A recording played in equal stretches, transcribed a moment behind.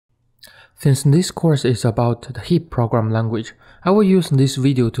Since this course is about the HIP program language, I will use this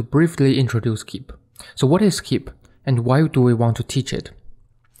video to briefly introduce HIP. So what is HIP, and why do we want to teach it?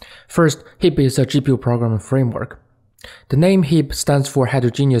 First, HIP is a GPU programming framework. The name HIP stands for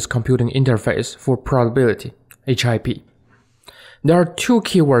Heterogeneous Computing Interface for Portability, HIP. There are two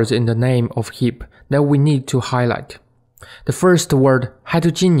keywords in the name of HIP that we need to highlight. The first word,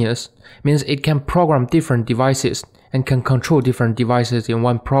 heterogeneous, means it can program different devices and can control different devices in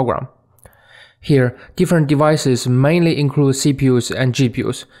one program. Here, different devices mainly include CPUs and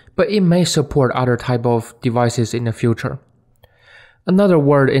GPUs, but it may support other type of devices in the future. Another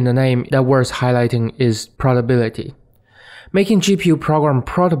word in the name that worth highlighting is portability. Making GPU program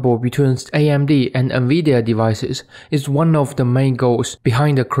portable between AMD and NVIDIA devices is one of the main goals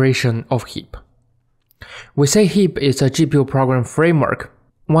behind the creation of HIP. We say HIP is a GPU program framework.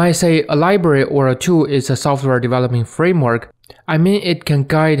 When I say a library or a tool is a software development framework, I mean it can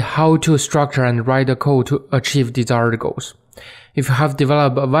guide how to structure and write the code to achieve desired goals. If you have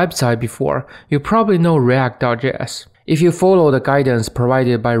developed a website before, you probably know React.js. If you follow the guidance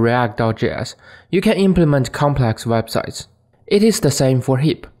provided by React.js, you can implement complex websites. It is the same for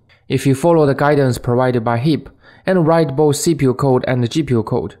HIP. If you follow the guidance provided by HIP and write both CPU code and GPU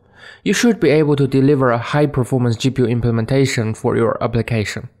code, you should be able to deliver a high-performance GPU implementation for your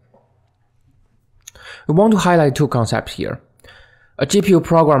application. We want to highlight two concepts here. A GPU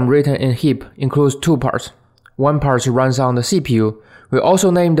program written in HIP includes two parts. One part runs on the CPU. We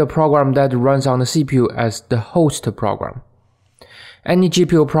also name the program that runs on the CPU as the host program. Any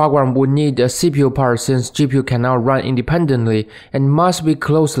GPU program would need a CPU part since GPU cannot run independently and must be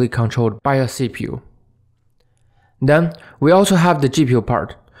closely controlled by a CPU. Then, we also have the GPU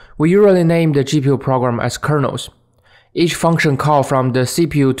part. We usually name the GPU program as kernels. Each function call from the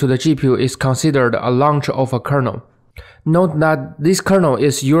CPU to the GPU is considered a launch of a kernel. Note that this kernel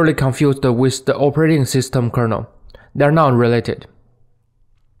is usually confused with the operating system kernel. They are not related.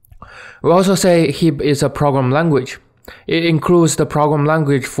 We also say HIP is a program language. It includes the program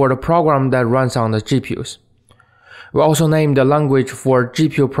language for the program that runs on the GPUs. We also name the language for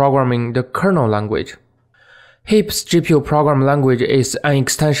GPU programming the kernel language. HIP's GPU program language is an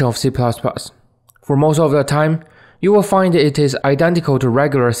extension of C++. For most of the time, you will find it is identical to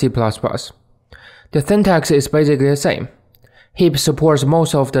regular C++. The syntax is basically the same. HIP supports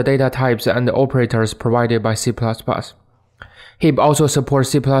most of the data types and the operators provided by C++. HIP also supports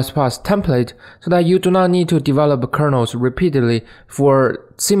C++ template so that you do not need to develop kernels repeatedly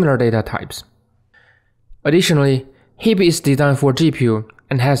for similar data types. Additionally, HIP is designed for GPU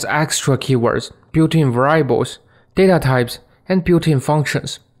and has extra keywords, built-in variables, data types, and built-in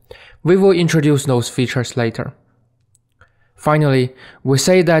functions. We will introduce those features later. Finally, we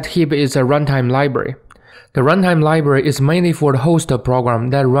say that HIP is a runtime library. The runtime library is mainly for the host program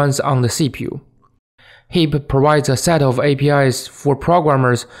that runs on the CPU. HIP provides a set of APIs for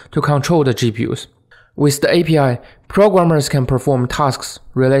programmers to control the GPUs. With the API, programmers can perform tasks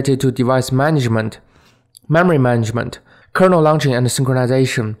related to device management, memory management, kernel launching and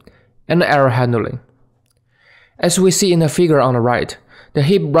synchronization, and error handling. As we see in the figure on the right, the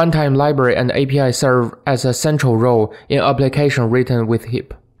HIP runtime library and API serve as a central role in application written with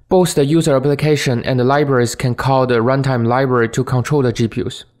HIP. Both the user application and the libraries can call the runtime library to control the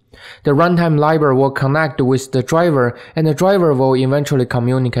GPUs. The runtime library will connect with the driver, and the driver will eventually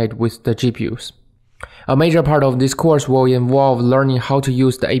communicate with the GPUs. A major part of this course will involve learning how to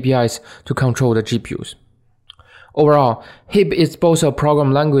use the APIs to control the GPUs. Overall, HIP is both a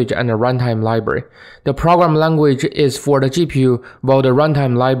program language and a runtime library. The program language is for the GPU, while the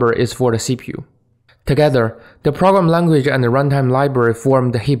runtime library is for the CPU. Together, the program language and the runtime library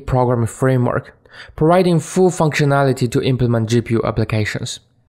form the HIP programming framework, providing full functionality to implement GPU applications.